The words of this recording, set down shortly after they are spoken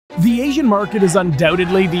The Asian market is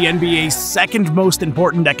undoubtedly the NBA's second most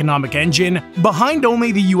important economic engine, behind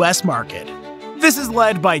only the US market. This is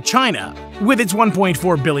led by China. With its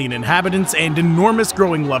 1.4 billion inhabitants and enormous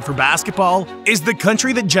growing love for basketball, is the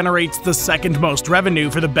country that generates the second most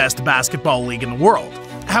revenue for the best basketball league in the world.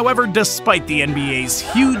 However, despite the NBA's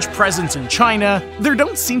huge presence in China, there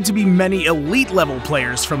don't seem to be many elite-level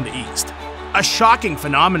players from the East. A shocking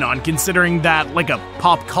phenomenon considering that, like a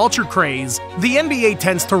pop culture craze, the NBA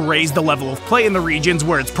tends to raise the level of play in the regions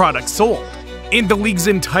where its product's sold. In the league's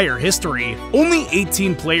entire history, only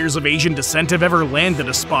 18 players of Asian descent have ever landed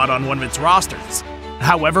a spot on one of its rosters.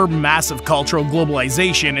 However, massive cultural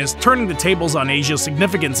globalization is turning the tables on Asia's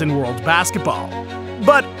significance in world basketball.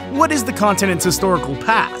 But what is the continent's historical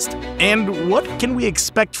past? And what can we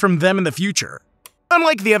expect from them in the future?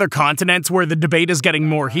 Unlike the other continents where the debate is getting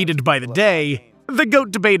more heated by the day, the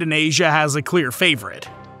GOAT debate in Asia has a clear favorite.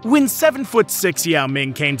 When 7'6" Yao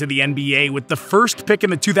Ming came to the NBA with the first pick in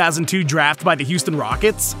the 2002 draft by the Houston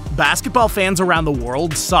Rockets, basketball fans around the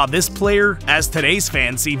world saw this player as today's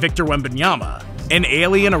fans see Victor Wembanyama, an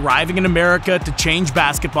alien arriving in America to change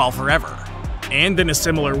basketball forever. And in a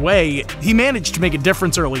similar way, he managed to make a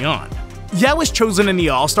difference early on. Yao was chosen in the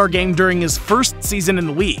All-Star game during his first season in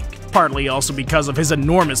the league, partly also because of his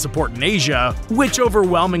enormous support in Asia, which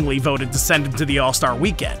overwhelmingly voted to send him to the All-Star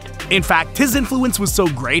weekend. In fact, his influence was so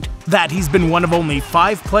great that he's been one of only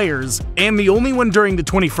 5 players, and the only one during the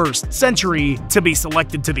 21st century, to be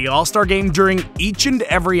selected to the All-Star game during each and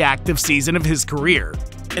every active season of his career.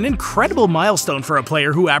 An incredible milestone for a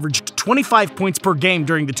player who averaged 25 points per game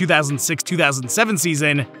during the 2006-2007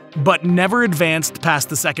 season, but never advanced past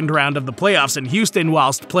the second round of the playoffs in Houston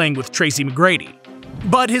whilst playing with Tracy McGrady.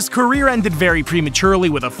 But his career ended very prematurely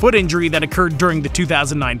with a foot injury that occurred during the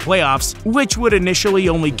 2009 playoffs, which would initially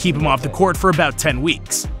only keep him off the court for about 10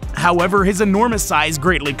 weeks. However, his enormous size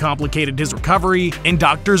greatly complicated his recovery, and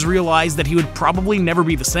doctors realized that he would probably never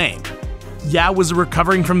be the same. Yao was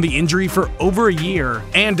recovering from the injury for over a year,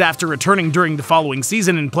 and after returning during the following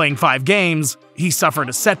season and playing 5 games, he suffered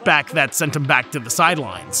a setback that sent him back to the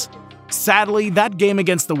sidelines. Sadly, that game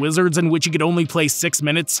against the Wizards, in which he could only play 6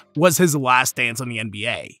 minutes, was his last dance in the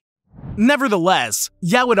NBA. Nevertheless,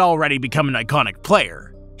 Yao had already become an iconic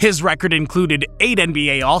player. His record included 8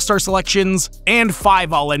 NBA All-Star selections and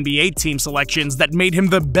 5 All-NBA team selections that made him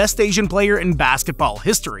the best Asian player in basketball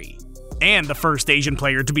history, and the first Asian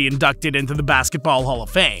player to be inducted into the Basketball Hall of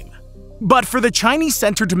Fame. But for the Chinese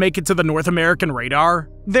center to make it to the North American radar,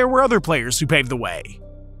 there were other players who paved the way.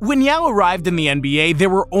 When Yao arrived in the NBA, there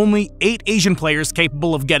were only 8 Asian players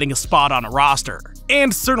capable of getting a spot on a roster,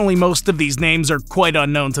 and certainly most of these names are quite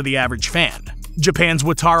unknown to the average fan. Japan's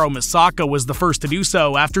Wataru Misaka was the first to do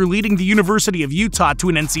so after leading the University of Utah to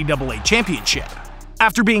an NCAA championship.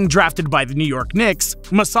 After being drafted by the New York Knicks,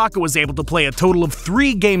 Misaka was able to play a total of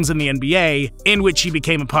 3 games in the NBA, in which he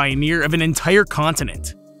became a pioneer of an entire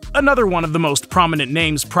continent. Another one of the most prominent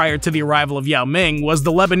names prior to the arrival of Yao Ming was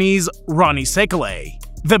the Lebanese Ronnie Sekalé.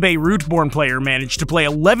 The Beirut-born player managed to play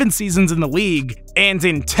 11 seasons in the league, and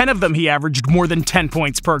in 10 of them he averaged more than 10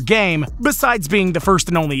 points per game, besides being the first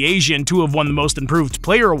and only Asian to have won the Most Improved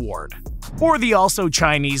Player award. Or the also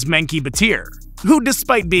Chinese Menki Batir, who,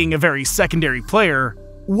 despite being a very secondary player,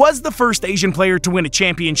 was the first Asian player to win a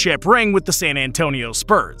championship ring with the San Antonio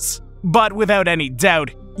Spurs. But without any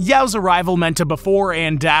doubt, Yao's arrival meant a before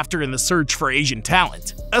and after in the search for Asian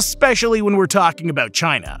talent, especially when we're talking about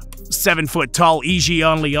China. 7-foot-tall Yi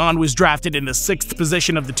Jianlian was drafted in the 6th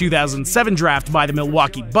position of the 2007 draft by the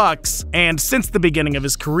Milwaukee Bucks, and since the beginning of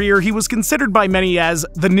his career, he was considered by many as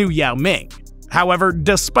the new Yao Ming. However,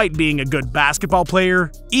 despite being a good basketball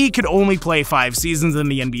player, Yi could only play 5 seasons in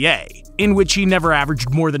the NBA, in which he never averaged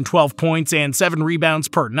more than 12 points and 7 rebounds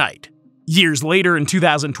per night. Years later, in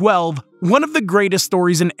 2012, one of the greatest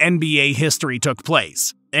stories in NBA history took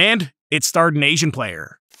place, and it starred an Asian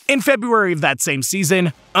player. In February of that same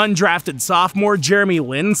season, undrafted sophomore Jeremy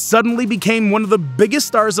Lin suddenly became one of the biggest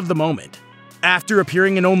stars of the moment. After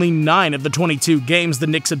appearing in only 9 of the 22 games the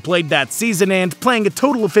Knicks had played that season and playing a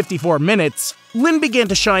total of 54 minutes, Lin began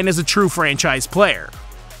to shine as a true franchise player.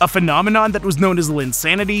 A phenomenon that was known as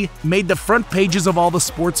Linsanity made the front pages of all the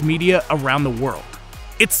sports media around the world.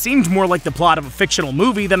 It seemed more like the plot of a fictional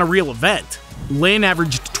movie than a real event. Lin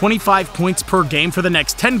averaged 25 points per game for the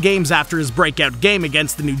next 10 games after his breakout game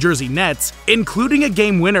against the New Jersey Nets, including a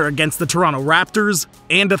game winner against the Toronto Raptors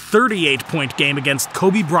and a 38-point game against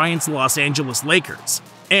Kobe Bryant's Los Angeles Lakers.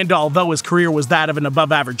 And although his career was that of an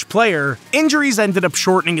above-average player, injuries ended up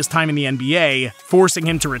shortening his time in the NBA, forcing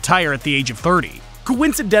him to retire at the age of 30.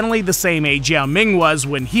 Coincidentally, the same age Yao Ming was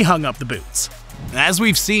when he hung up the boots. As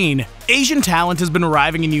we've seen, Asian talent has been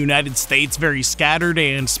arriving in the United States very scattered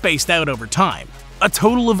and spaced out over time. A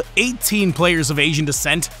total of 18 players of Asian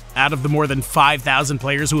descent out of the more than 5,000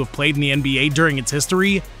 players who have played in the NBA during its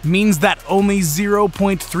history means that only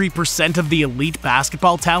 0.3% of the elite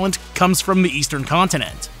basketball talent comes from the Eastern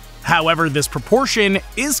continent. However, this proportion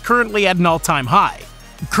is currently at an all-time high.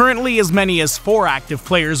 Currently, as many as 4 active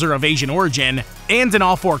players are of Asian origin, and in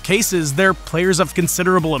all 4 cases, they're players of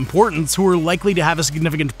considerable importance who are likely to have a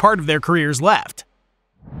significant part of their careers left.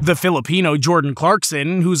 The Filipino Jordan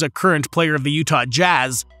Clarkson, who's a current player of the Utah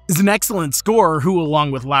Jazz, is an excellent scorer who,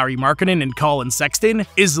 along with Lauri Markkanen and Colin Sexton,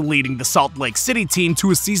 is leading the Salt Lake City team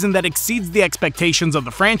to a season that exceeds the expectations of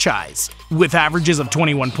the franchise. With averages of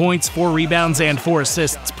 21 points, 4 rebounds, and 4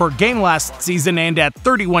 assists per game last season, and at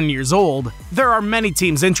 31 years old, there are many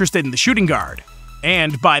teams interested in the shooting guard.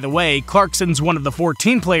 And, by the way, Clarkson's one of the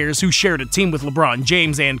 14 players who shared a team with LeBron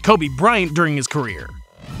James and Kobe Bryant during his career.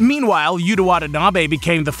 Meanwhile, Yuta Watanabe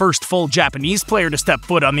became the first full Japanese player to step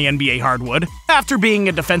foot on the NBA hardwood, after being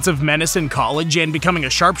a defensive menace in college and becoming a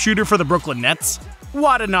sharpshooter for the Brooklyn Nets.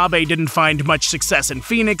 Watanabe didn't find much success in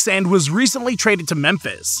Phoenix and was recently traded to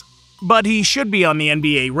Memphis, but he should be on the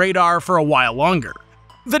NBA radar for a while longer.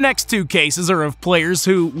 The next 2 cases are of players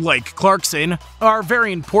who, like Clarkson, are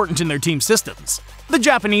very important in their team systems. The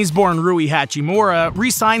Japanese-born Rui Hachimura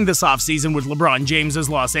re-signed this offseason with LeBron James's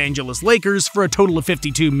Los Angeles Lakers for a total of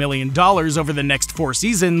 $52 million over the next 4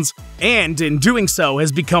 seasons, and in doing so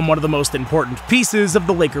has become one of the most important pieces of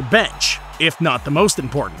the Laker bench, if not the most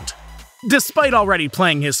important. Despite already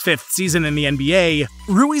playing his 5th season in the NBA,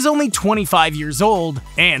 Rui's only 25 years old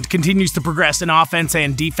and continues to progress in offense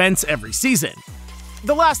and defense every season.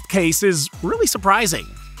 The last case is really surprising,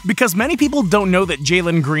 because many people don't know that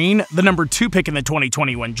Jalen Green, the number 2 pick in the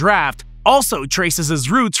 2021 draft, also traces his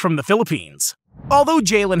roots from the Philippines. Although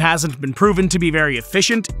Jalen hasn't been proven to be very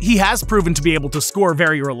efficient, he has proven to be able to score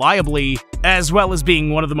very reliably, as well as being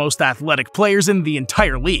one of the most athletic players in the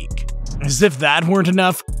entire league. As if that weren't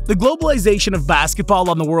enough, the globalization of basketball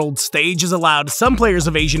on the world stage has allowed some players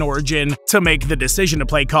of Asian origin to make the decision to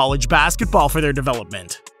play college basketball for their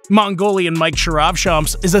development. Mongolian Mike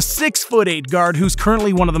Sharavshamps is a 6'8" guard who's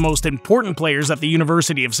currently one of the most important players at the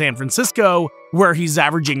University of San Francisco, where he's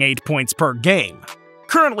averaging 8 points per game.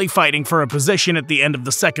 Currently fighting for a position at the end of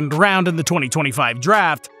the 2nd round in the 2025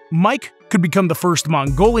 draft, Mike could become the first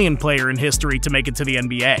Mongolian player in history to make it to the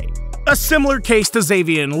NBA. A similar case to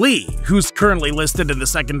Xavier Lee, who's currently listed in the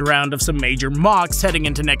 2nd round of some major mocks heading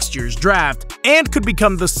into next year's draft, and could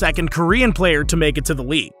become the 2nd Korean player to make it to the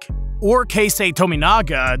league. Or Keisei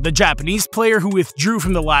Tominaga, the Japanese player who withdrew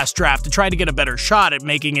from the last draft to try to get a better shot at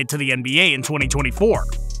making it to the NBA in 2024.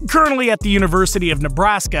 Currently at the University of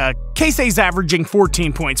Nebraska, Keisei's averaging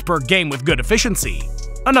 14 points per game with good efficiency.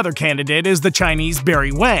 Another candidate is the Chinese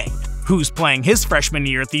Barry Wang, who's playing his freshman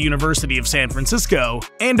year at the University of San Francisco,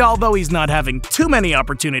 and although he's not having too many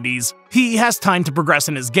opportunities, he has time to progress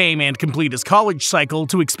in his game and complete his college cycle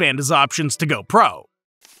to expand his options to go pro.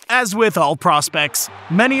 As with all prospects,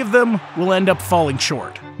 many of them will end up falling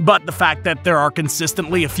short, but the fact that there are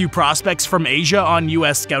consistently a few prospects from Asia on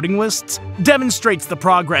US scouting lists demonstrates the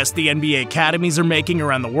progress the NBA academies are making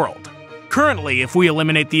around the world. Currently, if we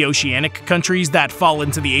eliminate the oceanic countries that fall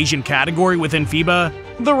into the Asian category within FIBA,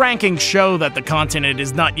 the rankings show that the continent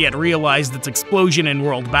has not yet realized its explosion in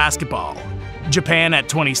world basketball. Japan at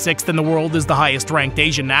 26th in the world is the highest-ranked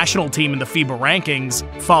Asian national team in the FIBA rankings,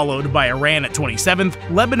 followed by Iran at 27th,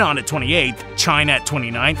 Lebanon at 28th, China at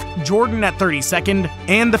 29th, Jordan at 32nd,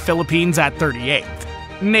 and the Philippines at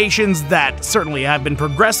 38th. Nations that certainly have been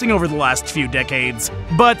progressing over the last few decades,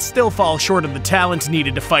 but still fall short of the talent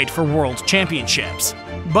needed to fight for world championships.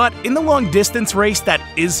 But in the long-distance race that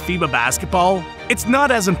is FIBA basketball, it's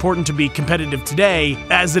not as important to be competitive today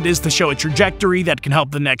as it is to show a trajectory that can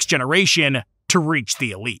help the next generation to reach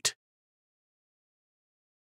the elite.